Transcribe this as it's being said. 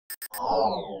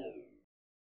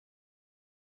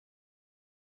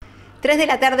3 de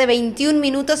la tarde, 21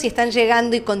 minutos y están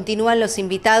llegando y continúan los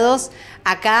invitados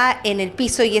acá en el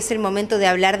piso y es el momento de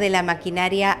hablar de la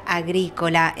maquinaria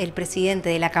agrícola. El presidente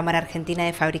de la Cámara Argentina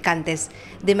de Fabricantes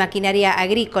de Maquinaria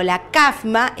Agrícola,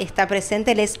 CAFMA, está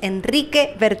presente. Él es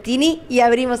Enrique Bertini y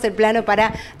abrimos el plano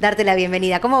para darte la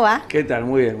bienvenida. ¿Cómo va? ¿Qué tal?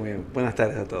 Muy bien, muy bien. Buenas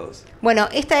tardes a todos. Bueno,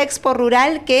 esta Expo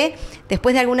Rural que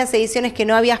después de algunas ediciones que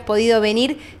no habías podido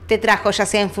venir, te trajo ya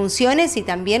sea en funciones y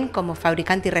también como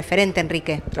fabricante y referente,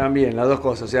 Enrique. También, las dos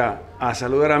cosas, o sea, a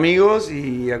saludar amigos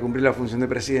y a cumplir la función de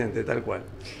presidente, tal cual.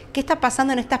 ¿Qué está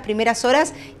pasando en estas primeras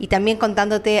horas? Y también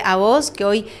contándote a vos que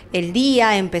hoy el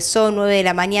día empezó 9 de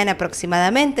la mañana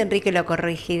aproximadamente, Enrique lo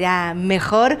corregirá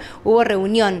mejor, hubo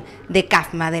reunión de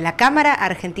CAFMA, de la Cámara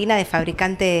Argentina de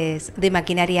Fabricantes de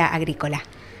Maquinaria Agrícola.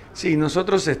 Sí,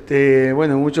 nosotros,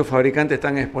 bueno, muchos fabricantes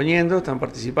están exponiendo, están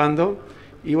participando.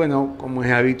 Y bueno, como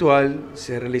es habitual,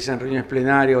 se realizan reuniones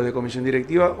plenarias o de comisión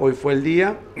directiva. Hoy fue el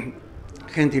día.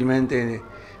 Gentilmente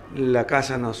la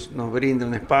casa nos brinda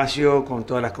un espacio con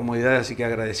todas las comodidades, así que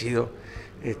agradecido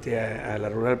a la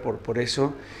Rural por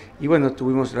eso. Y bueno,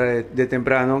 estuvimos de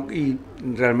temprano y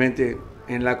realmente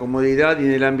en la comodidad y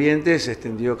en el ambiente se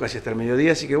extendió casi hasta el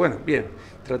mediodía, así que bueno, bien,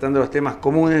 tratando los temas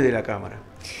comunes de la Cámara.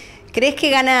 ¿Crees que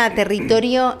gana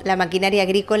territorio la maquinaria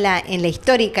agrícola en la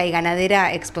histórica y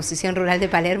ganadera Exposición Rural de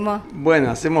Palermo? Bueno,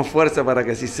 hacemos fuerza para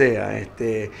que así sea.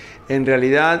 En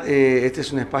realidad, este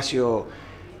es un espacio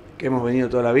que hemos venido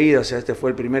toda la vida, o sea, este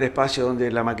fue el primer espacio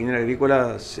donde la maquinaria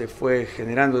agrícola se fue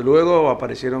generando. Luego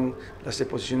aparecieron las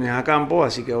exposiciones a campo,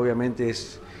 así que obviamente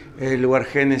es el lugar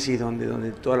génesis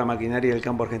donde toda la maquinaria del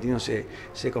campo argentino se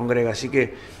congrega. Así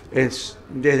que es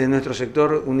desde nuestro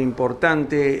sector un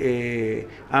importante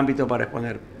ámbito para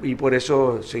exponer y por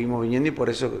eso seguimos viniendo y por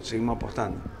eso seguimos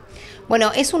apostando.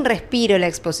 Bueno, es un respiro la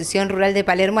Exposición Rural de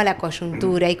Palermo a la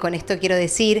coyuntura y con esto quiero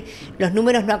decir, los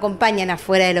números no acompañan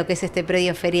afuera de lo que es este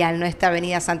predio ferial, ¿no? Esta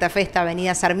avenida Santa Fe, esta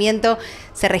avenida Sarmiento,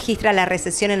 se registra la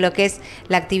recesión en lo que es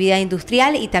la actividad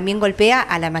industrial y también golpea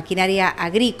a la maquinaria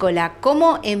agrícola.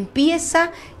 ¿Cómo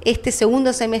empieza este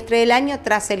segundo semestre del año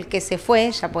tras el que se fue?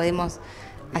 Ya podemos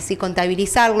así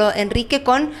contabilizarlo, Enrique,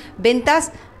 con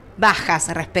ventas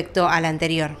bajas respecto al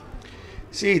anterior.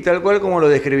 Sí, tal cual como lo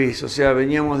describís, o sea,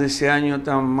 veníamos de ese año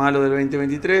tan malo del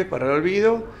 2023 para el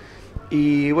olvido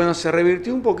y bueno, se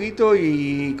revirtió un poquito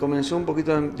y comenzó un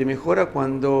poquito de mejora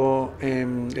cuando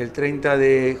el 30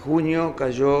 de junio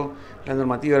cayó la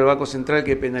normativa del Banco Central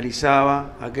que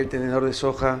penalizaba aquel tenedor de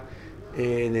soja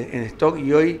en stock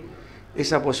y hoy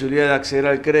esa posibilidad de acceder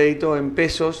al crédito en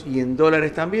pesos y en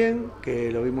dólares también,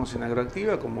 que lo vimos en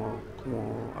Agroactiva como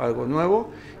algo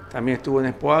nuevo, también estuvo en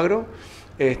Expo Agro.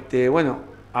 Bueno,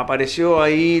 apareció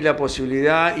ahí la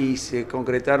posibilidad y se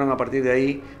concretaron a partir de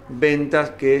ahí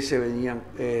ventas que se venían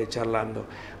charlando.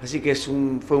 Así que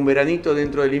fue un veranito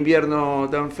dentro del invierno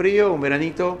tan frío, un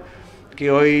veranito que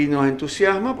hoy nos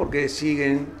entusiasma porque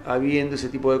siguen habiendo ese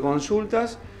tipo de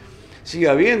consultas, sigue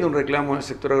habiendo un reclamo del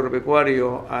sector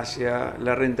agropecuario hacia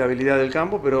la rentabilidad del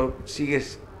campo, pero sigue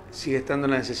estando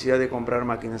la necesidad de comprar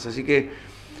máquinas. Así que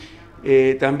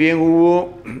también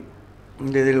hubo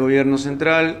desde el gobierno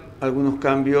central algunos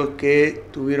cambios que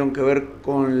tuvieron que ver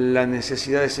con la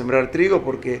necesidad de sembrar trigo,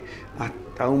 porque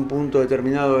hasta un punto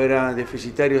determinado era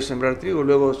deficitario sembrar trigo,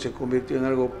 luego se convirtió en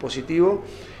algo positivo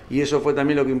y eso fue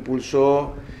también lo que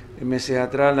impulsó meses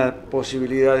atrás la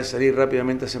posibilidad de salir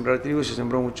rápidamente a sembrar trigo y se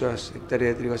sembró muchas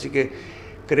hectáreas de trigo. Así que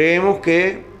creemos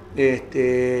que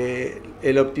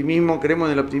creemos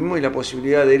en el optimismo y la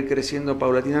posibilidad de ir creciendo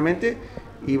paulatinamente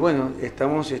y bueno,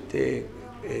 estamos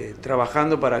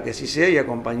trabajando para que así sea y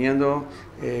acompañando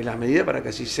las medidas para que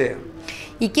así sea.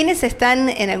 ¿Y quiénes están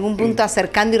en algún punto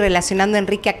acercando y relacionando,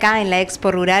 Enrique, acá en la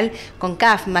Expo Rural con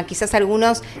CAFMA? Quizás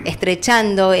algunos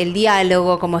estrechando el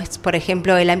diálogo, como es, por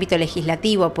ejemplo, el ámbito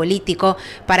legislativo, político,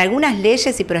 para algunas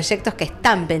leyes y proyectos que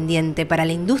están pendientes para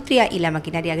la industria y la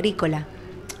maquinaria agrícola.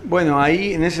 Bueno,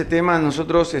 ahí en ese tema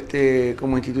nosotros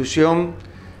como institución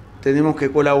tenemos que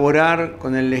colaborar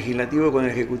con el legislativo y con el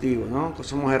ejecutivo, ¿no?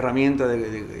 Somos herramientas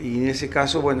y en ese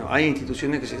caso, bueno, hay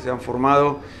instituciones que se han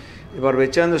formado.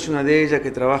 Barbechando es una de ellas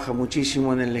que trabaja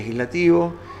muchísimo en el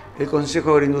legislativo. El Consejo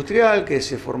Agroindustrial, que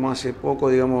se formó hace poco,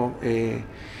 digamos,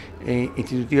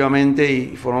 institutivamente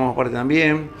y formamos parte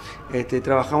también.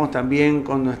 Trabajamos también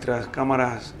con nuestras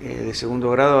cámaras de segundo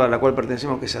grado a la cual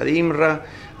pertenecemos, que es ADIMRA.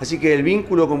 Así que el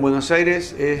vínculo con Buenos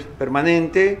Aires es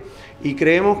permanente y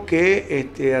creemos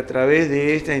que a través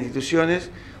de estas instituciones,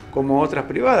 como otras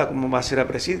privadas, como va a ser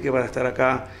APRESID, que va a estar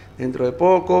acá dentro de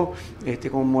poco,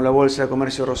 como la Bolsa de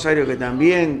Comercio Rosario, que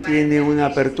también tiene una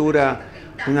apertura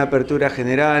una apertura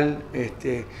general,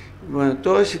 bueno,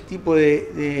 todo ese tipo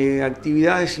de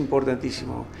actividad es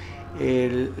importantísimo.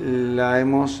 La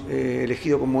hemos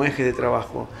elegido como eje de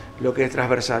trabajo, lo que es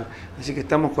transversal. Así que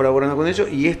estamos colaborando con ellos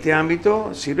y este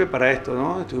ámbito sirve para esto,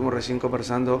 ¿no? Estuvimos recién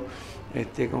conversando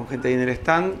con gente ahí en el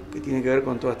stand que tiene que ver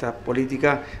con toda esta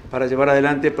política para llevar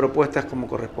adelante propuestas como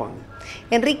corresponde.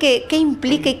 Enrique, ¿qué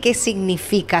implica y qué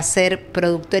significa ser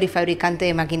productor y fabricante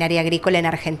de maquinaria agrícola en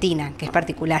Argentina, que es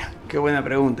particular? Qué buena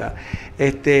pregunta.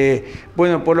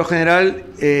 Bueno, por lo general,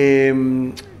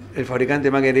 el fabricante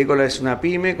de máquina agrícola es una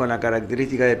pyme, con la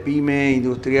característica de pyme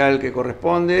industrial que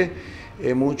corresponde,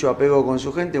 mucho apego con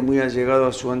su gente, muy allegado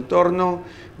a su entorno,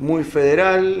 muy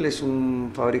federal, es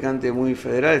un fabricante muy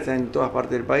federal, está en todas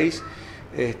partes del país,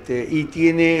 y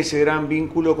tiene ese gran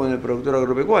vínculo con el productor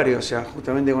agropecuario, o sea,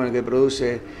 justamente con el que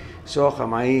produce soja,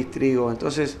 maíz, trigo.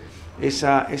 Entonces,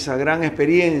 esa gran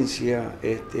experiencia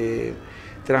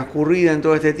transcurrida en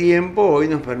todo este tiempo hoy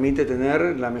nos permite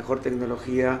tener la mejor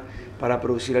tecnología para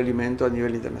producir alimento a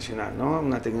nivel internacional, ¿no?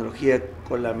 Una tecnología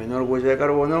con la menor huella de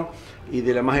carbono y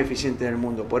de la más eficiente en el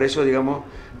mundo. Por eso, digamos,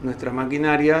 nuestras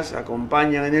maquinarias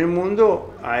acompañan en el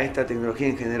mundo a esta tecnología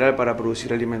en general para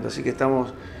producir alimento. Así que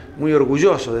estamos muy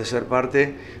orgullosos de ser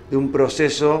parte de un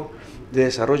proceso de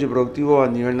desarrollo productivo a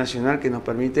nivel nacional que nos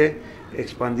permite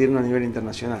expandirnos a nivel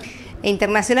internacional. E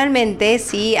internacionalmente,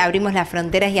 si abrimos las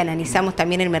fronteras y analizamos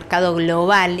también el mercado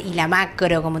global y la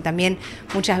macro, como también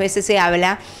muchas veces se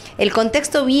habla, el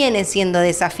contexto viene siendo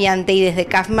desafiante y desde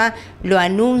CAFMA lo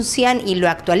anuncian y lo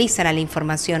actualizan a la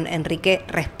información, Enrique,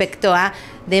 respecto a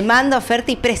demanda,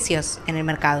 oferta y precios en el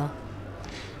mercado.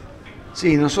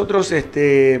 Sí, nosotros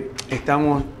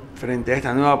estamos frente a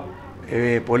esta nueva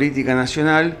política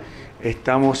nacional,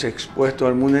 estamos expuestos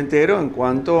al mundo entero en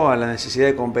cuanto a la necesidad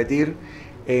de competir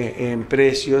en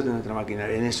precios de nuestra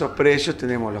maquinaria. En esos precios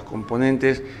tenemos los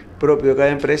componentes propios de cada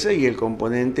empresa y el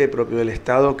componente propio del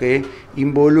Estado que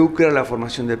involucra la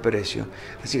formación del precio.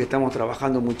 Así que estamos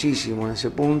trabajando muchísimo en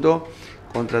ese punto,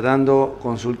 contratando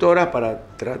consultoras para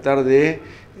tratar de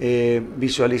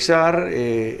visualizar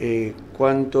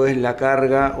cuánto es la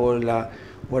carga o la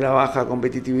baja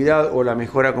competitividad o la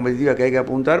mejora competitiva que hay que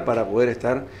apuntar para poder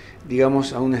estar,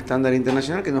 digamos, a un estándar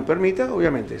internacional que nos permita,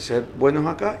 obviamente, ser buenos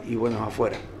acá y buenos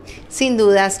afuera. Sin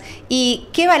dudas. ¿Y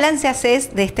qué balance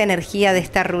haces de esta energía, de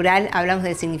esta rural? Hablamos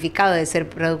del significado de ser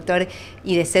productor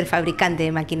y de ser fabricante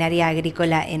de maquinaria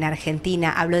agrícola en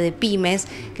Argentina. Hablo de pymes,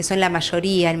 que son la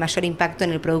mayoría, el mayor impacto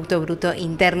en el Producto Bruto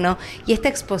Interno, y esta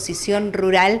exposición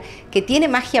rural que tiene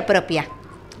magia propia.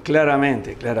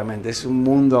 Claramente, claramente. Es un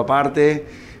mundo aparte.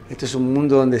 Esto es un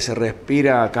mundo donde se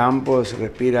respira campo, se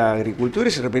respira agricultura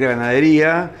y se respira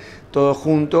ganadería, todo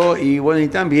junto. Y bueno, y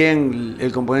también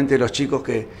el componente de los chicos,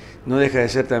 que no deja de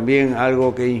ser también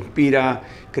algo que inspira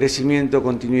crecimiento,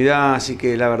 continuidad. Así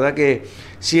que la verdad que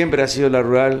siempre ha sido la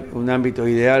rural un ámbito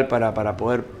ideal para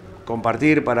poder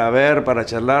compartir, para ver, para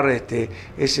charlar.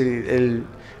 Es el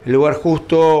lugar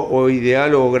justo o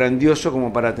ideal o grandioso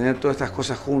como para tener todas estas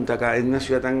cosas juntas acá en una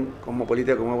ciudad tan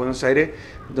cosmopolita como Buenos Aires,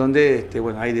 donde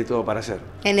bueno, hay de todo para hacer.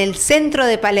 En el centro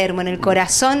de Palermo, en el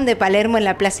corazón de Palermo, en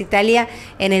la Plaza Italia,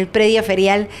 en el predio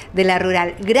ferial de la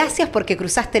rural. Gracias porque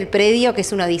cruzaste el predio, que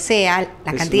es una odisea.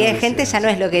 La cantidad de gente ya no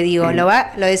es lo que digo,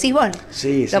 lo decís vos,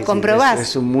 sí, lo comprobás. Sí,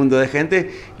 es un mundo de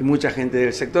gente y mucha gente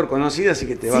del sector conocida, así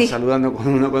que te vas saludando con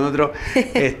uno con otro.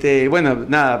 Bueno,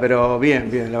 nada, pero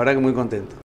bien, la verdad que muy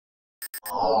contento.